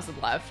than 1,000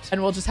 left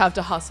and we'll just have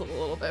to hustle a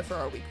little bit for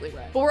our weekly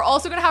rent. But we're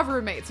also gonna have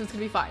roommates, so it's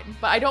gonna be fine.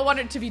 But I don't want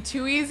it to be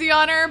too easy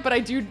on her, but I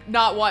do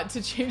not want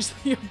to change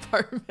the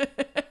apartment.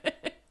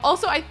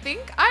 Also, I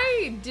think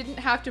I didn't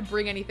have to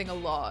bring anything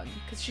along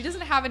because she doesn't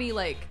have any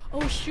like,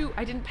 oh shoot,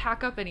 I didn't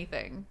pack up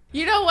anything.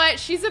 You know what?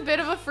 She's a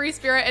bit of a free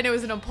spirit and it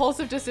was an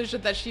impulsive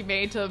decision that she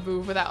made to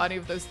move without any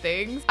of those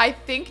things. I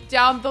think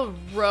down the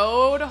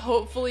road,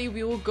 hopefully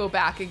we will go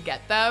back and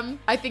get them.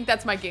 I think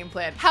that's my game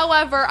plan.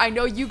 However, I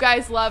know you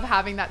guys love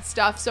having that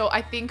stuff. So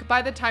I think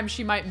by the time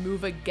she might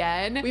move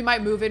again, we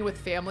might move in with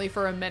family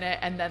for a minute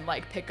and then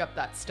like pick up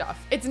that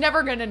stuff. It's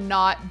never gonna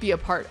not be a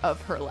part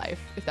of her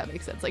life, if that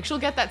makes sense. Like she'll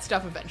get that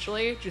stuff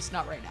eventually, just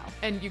not right now.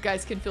 And you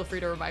guys can feel free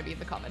to remind me in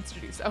the comments to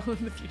do so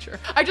in the future.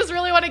 I just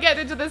really want to get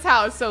into this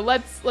house, so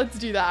let's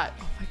do that.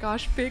 Oh my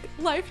gosh, big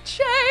life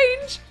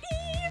change.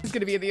 It's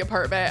gonna be in the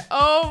apartment.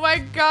 Oh my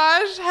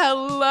gosh,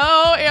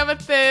 hello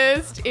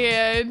Amethyst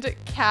and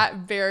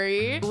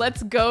Catberry.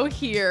 Let's go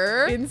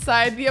here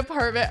inside the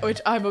apartment,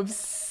 which I'm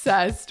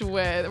obsessed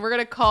with. We're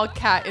gonna call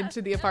Cat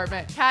into the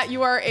apartment. Cat,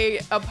 you are a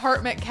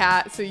apartment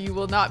cat, so you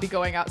will not be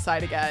going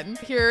outside again.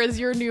 Here is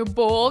your new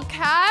bowl,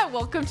 Cat.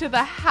 Welcome to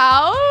the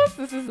house.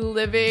 This is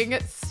living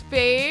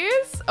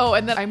space. Oh,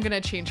 and then I'm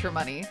gonna change her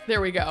money. There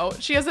we go.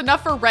 She has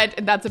enough for rent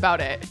and that's about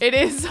it. It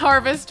is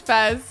Harvest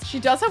Fest. She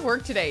does have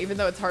work today, even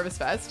though it's Harvest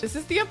Fest. This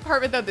is the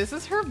apartment though. This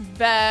is her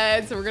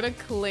bed. So we're gonna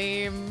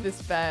claim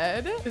this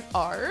bed is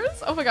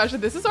ours. Oh my gosh,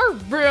 and this is our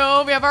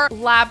room. We have our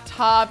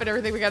laptop and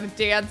everything. We got a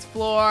dance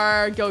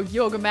floor,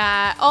 yoga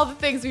mat, all the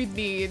things we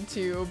need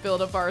to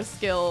build up our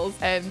skills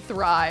and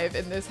thrive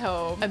in this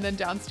home. And then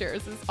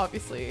downstairs is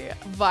obviously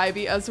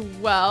vibey as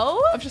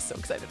well. I'm just so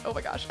excited. Oh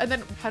my gosh. And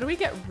then how do we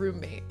get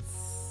roommates?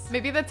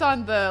 Maybe that's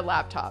on the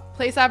laptop.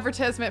 Place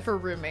advertisement for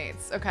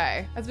roommates.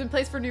 Okay. Has been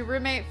placed for new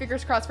roommate.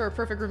 Fingers crossed for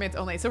perfect roommates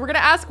only. So we're gonna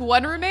ask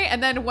one roommate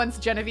and then once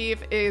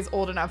Genevieve is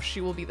old enough,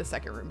 she will be the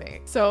second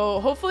roommate.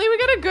 So hopefully we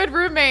get a good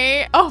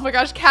roommate. Oh my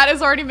gosh, Cat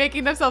is already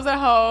making themselves at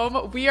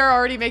home. We are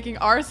already making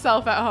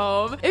ourselves at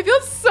home. It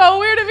feels so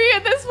weird to be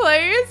in this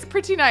place.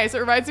 Pretty nice. It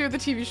reminds me of the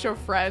TV show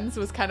Friends. It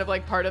was kind of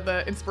like part of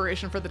the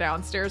inspiration for the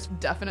downstairs,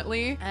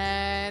 definitely.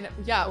 And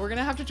yeah, we're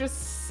gonna have to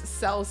just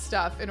sell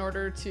stuff in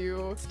order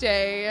to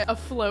stay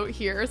afloat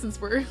here since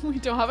we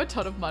don't have a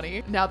ton of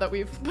money now that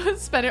we've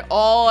spent it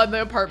all on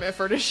the apartment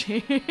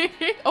furnishing.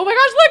 Oh my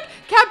gosh, look!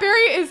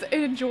 Catberry is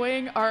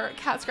enjoying our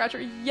cat scratcher.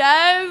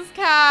 Yes,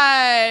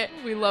 Cat!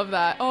 We love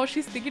that. Oh,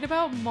 she's thinking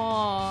about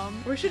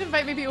mom. We should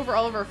invite maybe over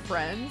all of our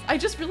friends. I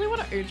just really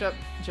want to age up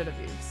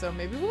Genevieve, so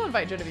maybe we'll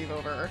invite Genevieve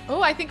over.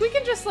 Oh, I think we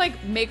can just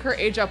like make her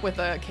age up with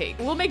a cake.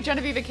 We'll make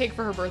Genevieve a cake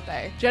for her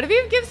birthday.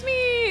 Genevieve gives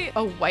me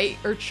a white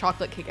or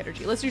chocolate cake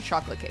energy. Let's do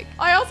chocolate cake.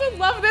 I also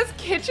love this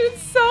kitchen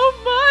so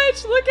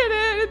much. Look at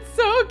it. It's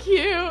so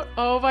cute.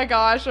 Oh my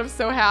gosh, I'm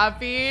so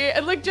happy.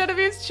 And look,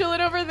 Genevieve's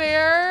chilling over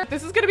there.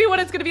 This is gonna be what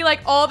it's gonna be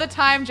like all the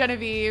time,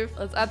 Genevieve.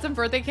 Let's add some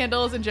birthday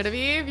candles, and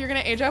Genevieve, you're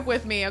gonna age up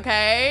with me,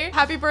 okay?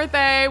 Happy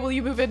birthday. Will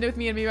you move in with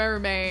me and be my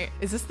roommate?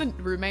 Is this the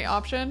roommate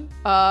option?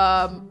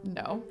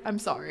 No, I'm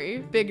sorry.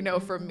 Big no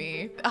from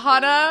me.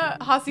 Hana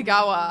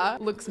Hasigawa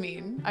looks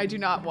mean. I do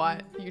not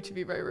want you to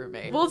be my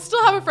roommate. We'll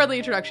still have a friendly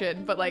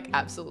introduction, but like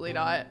absolutely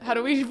not. How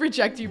do we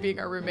reject you being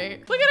our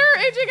roommate? Look at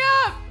her aging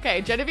up.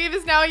 Okay, Genevieve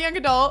is now a young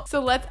adult.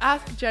 So let's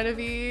ask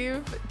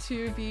Genevieve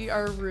to be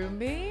our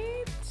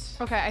roommate.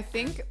 Okay, I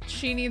think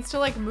she needs to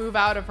like move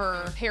out of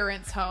her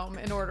parents' home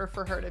in order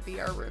for her to be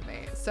our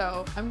roommate.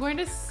 So I'm going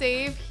to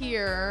save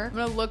here. I'm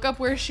gonna look up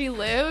where she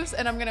lives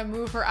and I'm gonna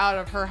move her out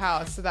of her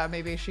house so that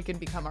maybe she can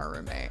become our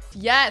roommate.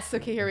 Yes,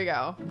 okay, here we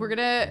go. We're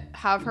gonna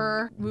have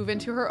her move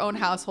into her own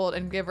household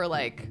and give her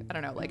like, I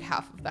don't know, like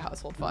half of the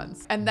household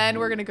funds. And then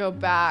we're gonna go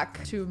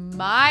back to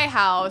my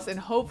house and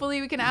hopefully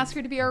we can ask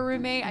her to be our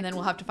roommate, and then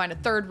we'll have to find a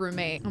third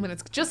roommate. And then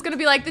it's just gonna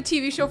be like the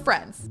TV show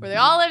Friends, where they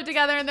all live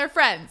together and they're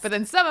friends, but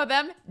then some of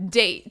them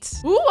date.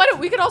 Ooh,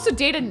 we could also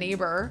date a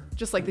neighbor,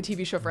 just like the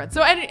TV show Friends.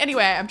 So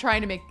anyway, I'm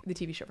trying to make the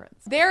TV show Friends.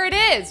 There it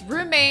is,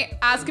 roommate,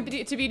 ask to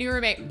be new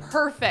roommate.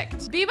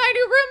 Perfect, be my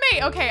new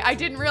roommate. Okay, I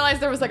didn't realize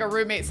there was like a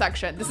roommate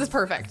section. This is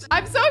perfect.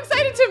 I'm so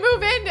excited to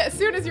move in as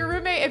soon as your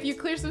roommate. If you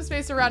clear some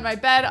space around my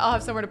bed, I'll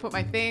have somewhere to put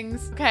my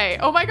things. Okay,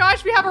 oh my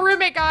gosh, we have a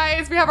roommate,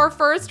 guys. We have our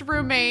first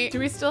roommate. Do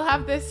we still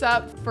have this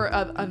up for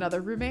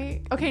another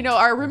roommate? Okay, no,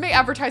 our roommate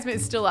advertisement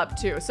is still up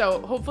too.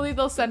 So hopefully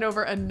they'll send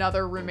over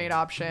another roommate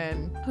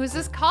option. Who's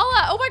this?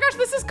 Kala. Oh my gosh,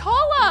 this is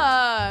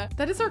Kala.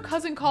 That is our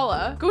cousin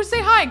Kala. Go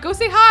say hi. Go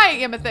say hi,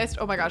 Amethyst.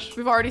 Oh my gosh,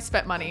 we've already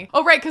spent money.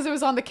 Oh right, because it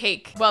was on the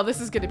cake. Well,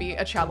 this is gonna be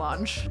a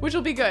challenge, which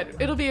will be good.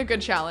 It'll be a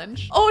good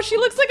challenge. Oh, she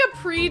looks like a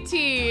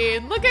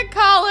preteen. Look at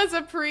Kala's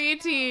a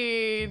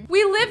preteen.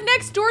 We live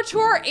next door to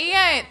our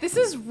aunt. This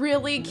is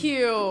really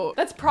cute.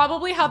 That's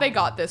probably how they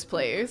got this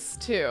place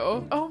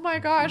too. Oh my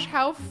gosh,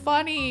 how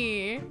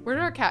funny. Where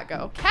did our cat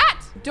go? Cat,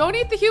 don't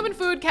eat the human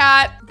food,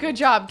 cat. Good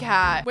job,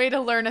 cat. Way to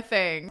learn a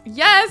thing.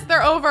 Yes,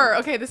 they're over.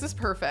 Okay, this is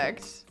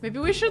perfect. Maybe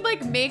we should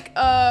like make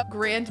a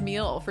grand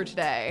meal for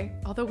today.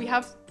 Although we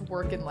have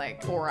work in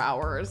like 4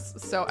 hours.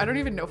 So I don't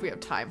even know if we have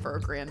time for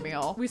a grand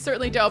meal. We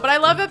certainly don't, but I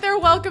love that they're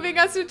welcoming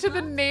us into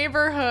the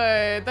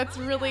neighborhood. That's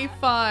really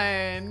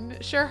fun.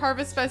 Share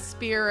Harvest Fest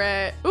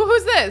spirit. Ooh,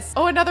 who's this?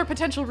 Oh, another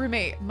potential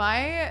roommate.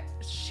 My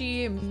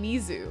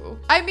Shimizu.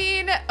 I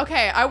mean,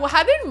 okay, I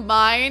had in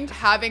mind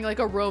having like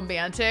a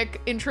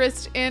romantic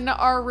interest in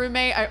our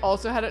roommate. I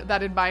also had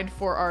that in mind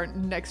for our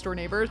next door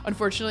neighbors.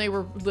 Unfortunately,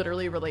 we're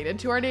literally related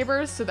to our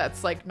neighbors, so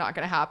that's like not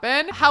gonna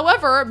happen.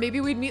 However, maybe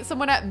we'd meet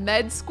someone at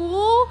med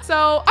school.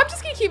 So I'm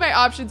just gonna keep my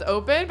options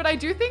open, but I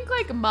do think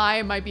like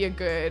Mai might be a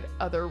good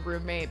other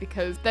roommate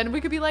because then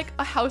we could be like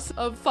a house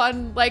of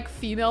fun, like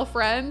female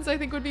friends. I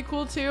think would be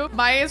cool too.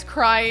 Mai is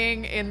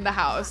crying in the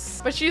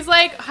house, but she's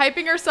like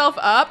hyping herself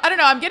up. I don't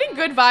know, I'm getting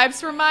good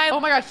vibes from Mai. Oh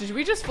my gosh, did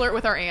we just flirt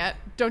with our aunt?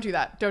 Don't do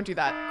that. Don't do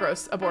that.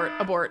 Gross. Abort,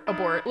 abort,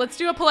 abort. Let's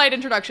do a polite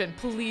introduction.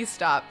 Please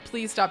stop.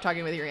 Please stop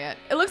talking with your aunt.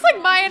 It looks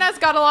like Mai and us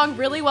got along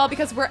really well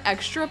because we're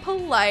extra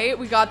polite.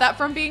 We got that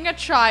from being a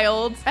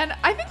child. And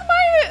I think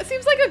Mai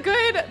seems like a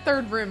good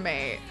third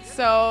roommate.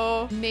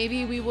 So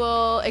maybe we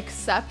will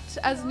accept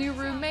as new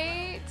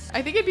roommates.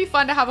 I think it'd be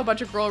fun to have a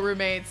bunch of girl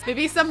roommates.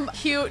 Maybe some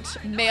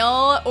cute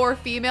male or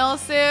female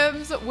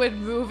Sims would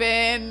move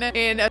in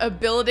a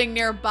building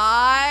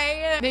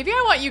nearby. Maybe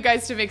I want you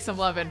guys to make some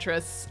love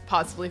interests,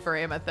 possibly for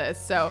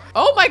Amethyst. So,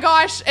 oh my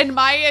gosh, and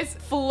Mai is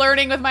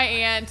flirting with my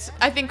aunt.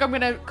 I think I'm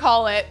gonna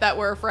call it that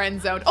we're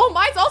friend zoned. Oh,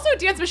 Mai's also a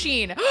dance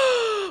machine.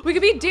 We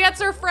could be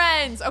dancer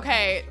friends.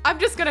 Okay, I'm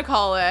just gonna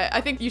call it.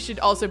 I think you should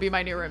also be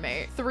my new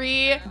roommate.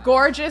 3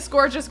 gorgeous,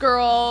 gorgeous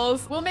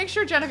girls. We'll make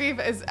sure Genevieve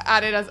is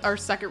added as our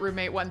second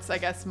roommate once I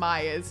guess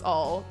Mai is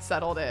all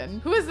settled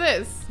in. Who is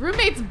this?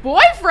 Roommate's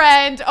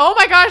boyfriend. Oh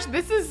my gosh,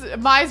 this is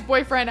Mai's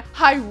boyfriend,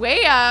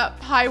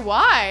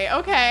 Hiwai.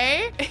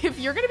 Okay. If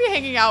you're gonna be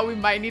hanging out, we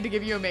might need to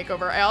give you a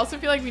makeover. I also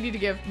feel like we need to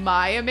give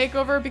Mai a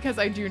makeover because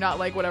I do not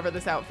like whatever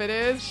this outfit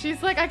is.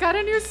 She's like, I got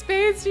a new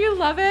space. Do you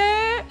love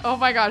it? Oh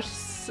my gosh.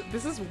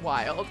 This is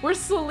wild. We're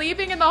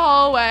sleeping in the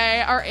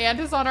hallway. Our aunt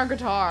is on our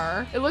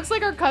guitar. It looks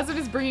like our cousin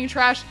is bringing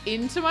trash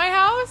into my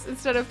house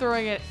instead of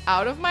throwing it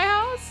out of my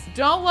house.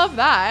 Don't love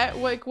that.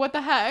 Like, what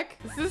the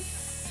heck? This is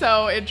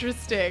so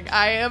interesting.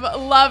 I am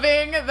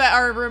loving that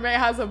our roommate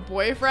has a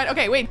boyfriend.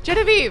 Okay, wait,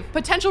 Genevieve,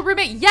 potential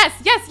roommate. Yes,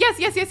 yes, yes,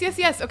 yes, yes, yes,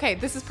 yes. Okay,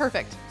 this is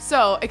perfect.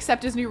 So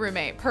accept as new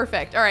roommate.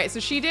 Perfect. All right, so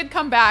she did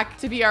come back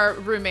to be our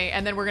roommate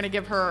and then we're gonna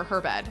give her her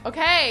bed.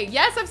 Okay,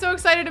 yes, I'm so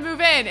excited to move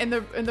in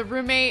the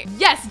roommate.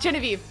 Yes,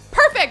 Genevieve.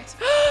 Perfect.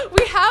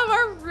 We have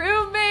our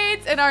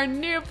roommates in our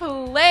new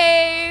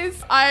place.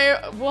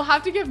 I will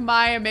have to give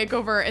Mai a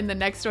makeover in the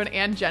next one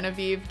and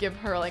Genevieve give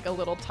her like a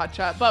little touch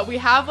up. But we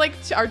have like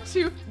our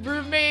 2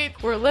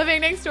 roommates. We're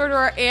living next door to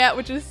our aunt,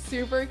 which is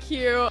super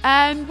cute.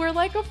 And we're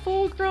like a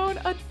full-grown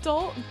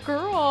adult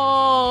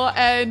girl.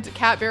 And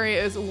Catberry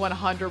is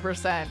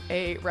 100%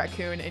 a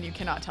raccoon and you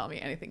cannot tell me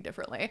anything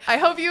differently. I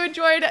hope you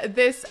enjoyed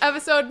this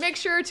episode. Make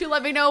sure to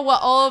let me know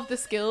what all of the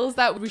skills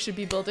that we should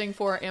be building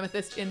for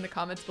Amethyst in the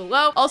comments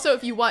below. Also,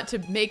 if you want to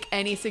make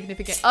any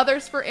significant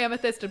others for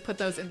Amethyst and put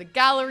those in the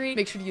gallery,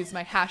 make sure to use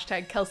my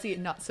hashtag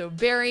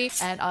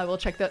KelseyNotSoBerry and I will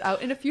check that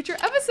out in a future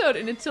episode.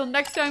 And until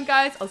next time,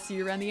 guys, I'll see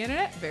you around the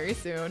internet very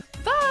soon.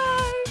 Bye!